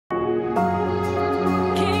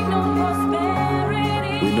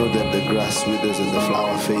know that the grass withers and the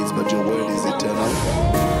flower fades, but your word is eternal.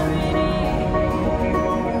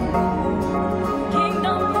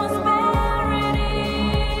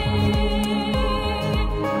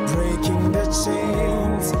 Breaking the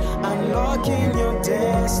chains, unlocking your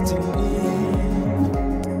destiny.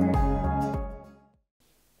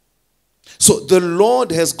 So the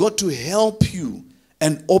Lord has got to help you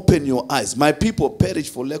and open your eyes. My people perish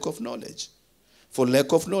for lack of knowledge. For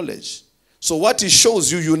lack of knowledge. So what He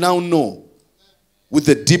shows you, you now know with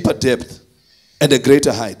a deeper depth and a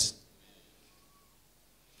greater height.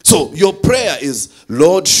 So your prayer is,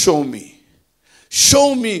 Lord, show me.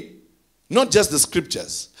 Show me not just the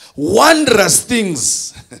scriptures, wondrous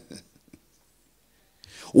things.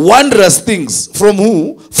 Wondrous things from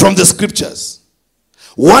who? From the scriptures.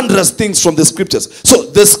 Wondrous things from the scriptures. So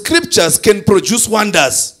the scriptures can produce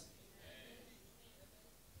wonders.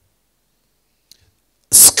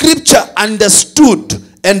 Scripture understood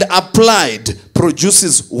and applied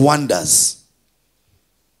produces wonders.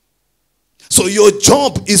 So your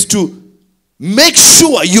job is to make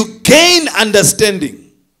sure you gain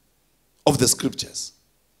understanding of the scriptures.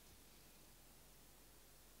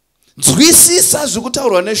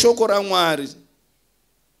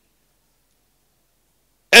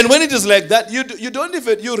 And when it is like that,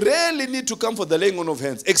 you rarely need to come for the laying on of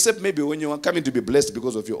hands, except maybe when you are coming to be blessed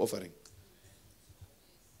because of your offering.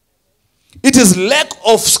 It is lack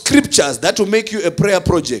of scriptures that will make you a prayer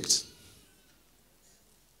project.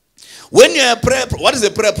 When you're a prayer, what is a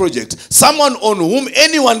prayer project? Someone on whom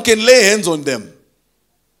anyone can lay hands on them.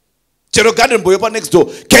 Chero Garden Boyopa next door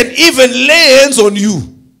can even lay hands on you.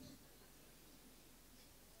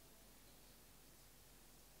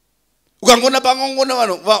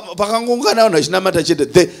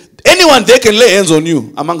 Anyone they can lay hands on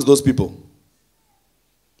you amongst those people.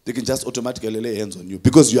 They can just automatically lay hands on you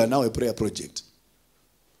because you are now a prayer project.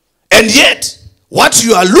 And yet, what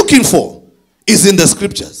you are looking for is in the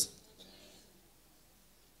scriptures.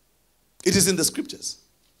 It is in the scriptures.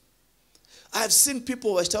 I've seen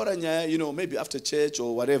people, maybe after church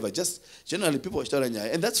or whatever, just generally people,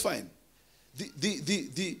 and that's fine.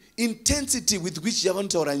 The intensity with which you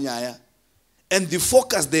want and the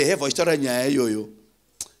focus they have,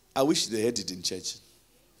 I wish they had it in church.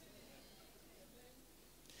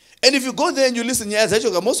 And if you go there and you listen,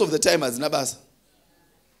 most of the time as nabas.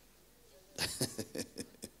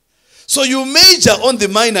 So you major on the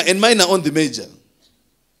minor and minor on the major.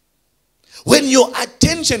 When your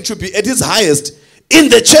attention should be at its highest in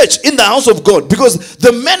the church, in the house of God, because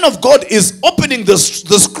the man of God is opening the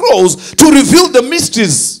scrolls to reveal the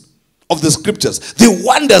mysteries of the scriptures, the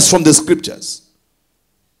wonders from the scriptures.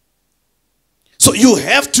 So you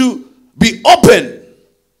have to be open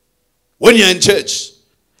when you're in church.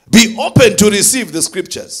 Be open to receive the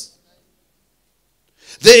scriptures.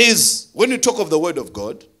 There is, when you talk of the word of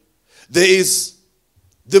God, there is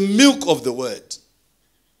the milk of the word.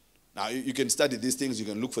 Now, you can study these things. You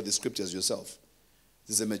can look for the scriptures yourself.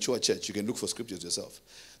 This is a mature church. You can look for scriptures yourself.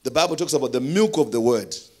 The Bible talks about the milk of the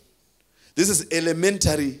word. This is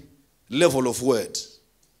elementary level of word.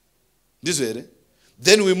 This way.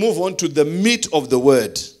 Then we move on to the meat of the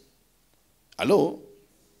word. Hello?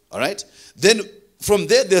 All right? Then from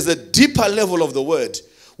there, there's a deeper level of the word,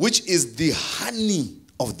 which is the honey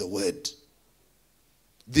of the word.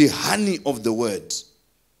 The honey of the word.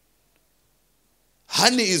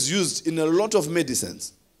 Honey is used in a lot of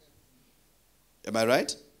medicines. Am I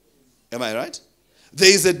right? Am I right?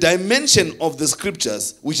 There is a dimension of the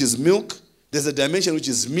scriptures which is milk. There's a dimension which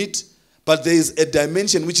is meat. But there is a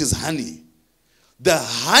dimension which is honey. The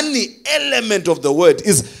honey element of the word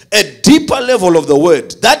is a deeper level of the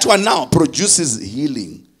word. That one now produces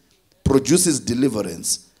healing, produces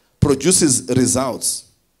deliverance, produces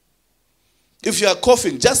results. If you are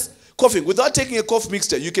coughing, just coughing, without taking a cough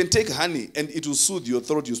mixture, you can take honey and it will soothe your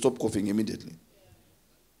throat. You stop coughing immediately.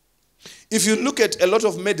 If you look at a lot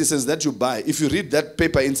of medicines that you buy, if you read that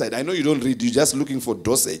paper inside, I know you don't read, you're just looking for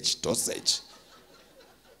dosage. Dosage.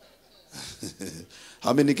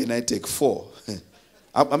 How many can I take? 4.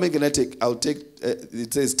 How many can I take? I'll take,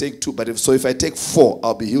 it says take 2, but if I take 4,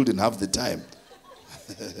 I'll be healed in half the time.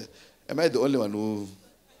 Am I the only one who...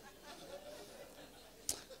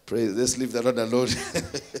 Praise, let's leave the Lord alone.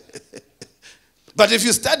 But if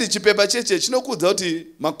you study Chipoyera, you know what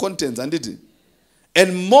my contents and it.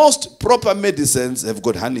 And most proper medicines have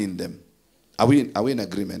got honey in them. Are we in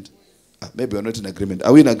agreement? Maybe we're not in agreement.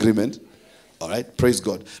 Are we in agreement? All right, praise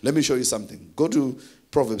God. Let me show you something. Go to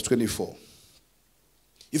Proverbs 24.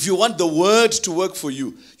 If you want the word to work for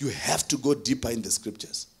you, you have to go deeper in the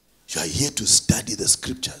scriptures. You are here to study the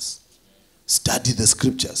scriptures. Study the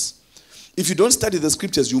scriptures. If you don't study the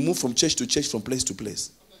scriptures, you move from church to church, from place to place.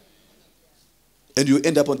 And you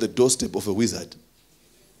end up on the doorstep of a wizard.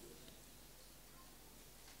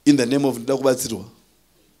 In the name of Ndakubatsirwa.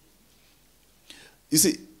 You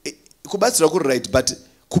see, kubatsirwa kuri right, but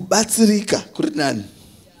kubatsirika kuri nani?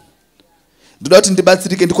 Ndoda kuti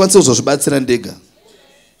ndibatsirike ndikwanise kuzozvibatsira ndega.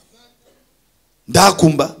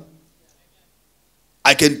 Ndakumba.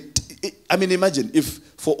 I mean, imagine if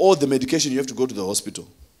for all the medication you have to go to the hospital.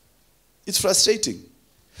 It's frustrating.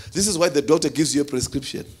 This is why the doctor gives you a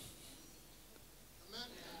prescription.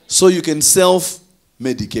 So you can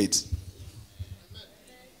self-medicate.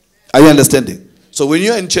 Are you understanding? So when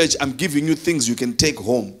you're in church, I'm giving you things you can take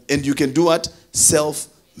home. And you can do what?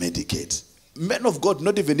 Self-medicate. Men of God,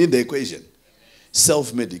 not even in the equation.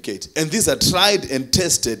 Self-medicate. And these are tried and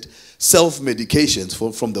tested self-medications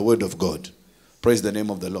from the word of God. Praise the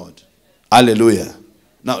name of the Lord. Hallelujah.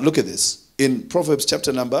 Now look at this. In Proverbs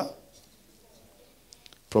chapter number?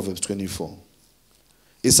 Proverbs 24.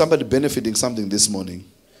 Is somebody benefiting something this morning?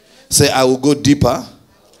 Say, I will go deeper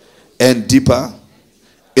and deeper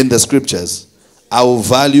in the scriptures. I will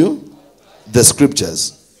value the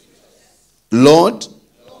scriptures. Lord,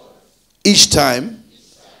 each time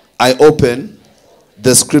I open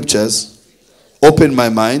the scriptures, open my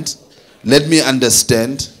mind, let me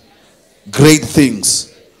understand great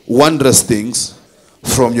things, wondrous things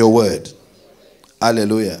from your word.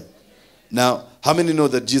 Hallelujah. Now, how many know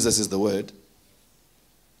that Jesus is the word?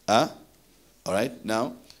 Huh? All right.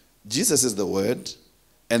 Now, Jesus is the word,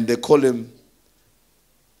 and they call him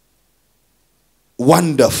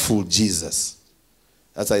Wonderful Jesus.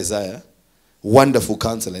 That's Isaiah. Wonderful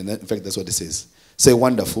Counselor. In fact, that's what it says. Say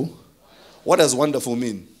wonderful. What does wonderful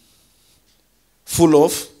mean? Full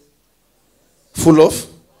of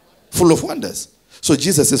wonders. So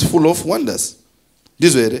Jesus is full of wonders.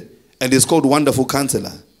 This way, and it's called Wonderful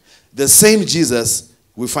Counselor. The same Jesus,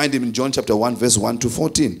 we find him in John chapter 1, verse 1 to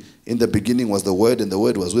 14. In the beginning was the Word, and the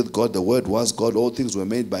Word was with God. The Word was God. All things were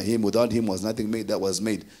made by him. Without him was nothing made that was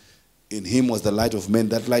made. In him was the light of men.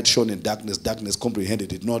 That light shone in darkness. Darkness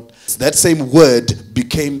comprehended it not. That same word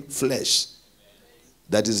became flesh.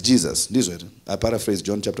 That is Jesus. This way. I paraphrase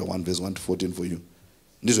John chapter 1, verse 1 to 14 for you.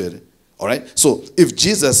 This way. All right? So, if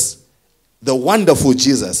Jesus, the wonderful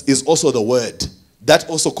Jesus, is also the word, that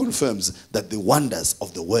also confirms that the wonders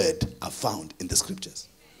of the word are found in the scriptures.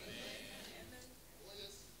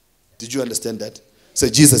 Did you understand that?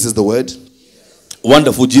 Say, Jesus is the word.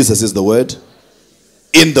 Wonderful Jesus is the word.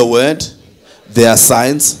 In the word, there are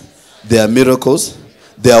signs, there are miracles,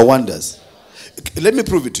 there are wonders. Let me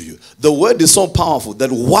prove it to you. The word is so powerful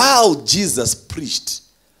that while Jesus preached,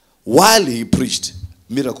 while he preached,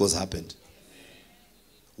 miracles happened.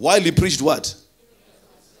 While he preached what?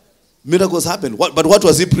 Miracles happened. But what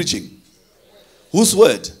was he preaching? Whose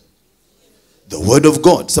word? The word of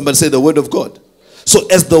God. Somebody say the word of God. So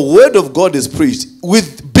as the word of God is preached,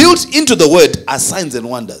 built into the word are signs and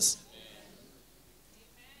wonders.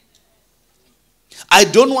 I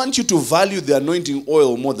don't want you to value the anointing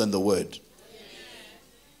oil more than the word.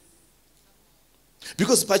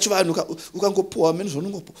 Because ukangopuwa meni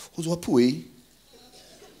zvaunongopuwei.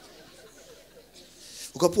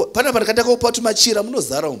 Pana patakaupa tumachira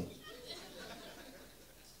munozara umu.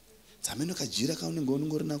 Dzameno kajira kaunenge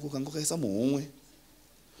unongori nako kangokaisa muhomwe.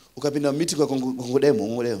 Ukapinda miti kwakongodai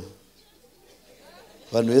muhomwe leo.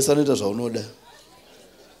 Vanhu vese vanoita zvaunoda.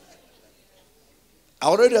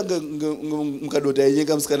 Aurora mukadota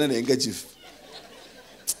yenyenga musikana nehandkerchief.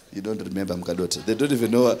 You don't remember mukadota. They don't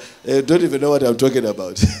even know what I'm talking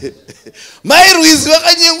about. Mai Ruizi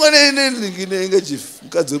wakanyengwa nehandkerchief.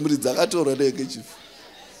 Mukadzi wemuridzi akatorwa nehandkerchief.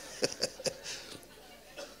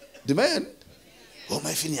 The man. Oh,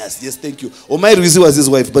 my Phineas. Yes, thank you. Oh, my Ruizi was his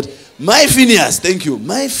wife. But my Phineas, thank you.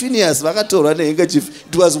 My Phineas vakatorwa nehandkerchief.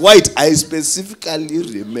 It was white. I specifically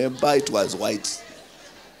remember it was white.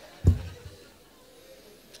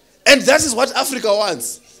 And that is what Africa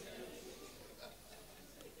wants.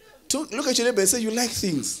 Look at your neighbor and say, you like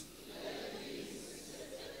things.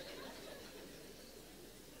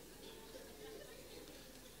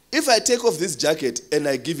 If I take off this jacket and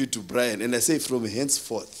I give it to Brian and I say from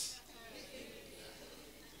henceforth.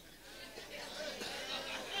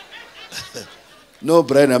 No,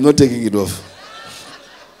 Brian, I'm not taking it off.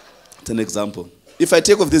 It's an example. If I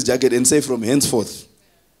take off this jacket and say from henceforth,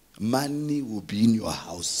 money will be in your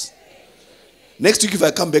house. Next week if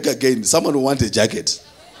I come back again, someone will want a jacket.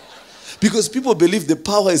 Because people believe the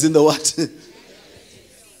power is in the what?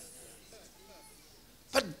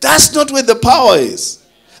 But that's not where the power is.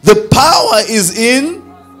 The power is in...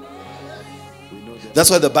 That's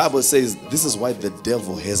why the Bible says, this is why the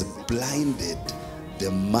devil has blinded the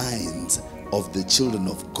minds of the children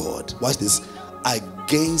of God. Watch this.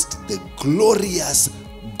 Against the glorious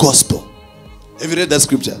gospel. Have you read that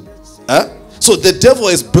scripture? Huh? So the devil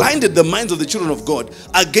has blinded the minds of the children of God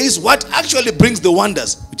against what actually brings the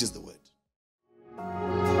wonders, which is the word.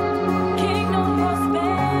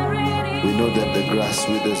 We know that the grass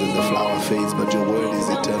withers and the flower fades, but your word is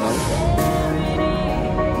eternal.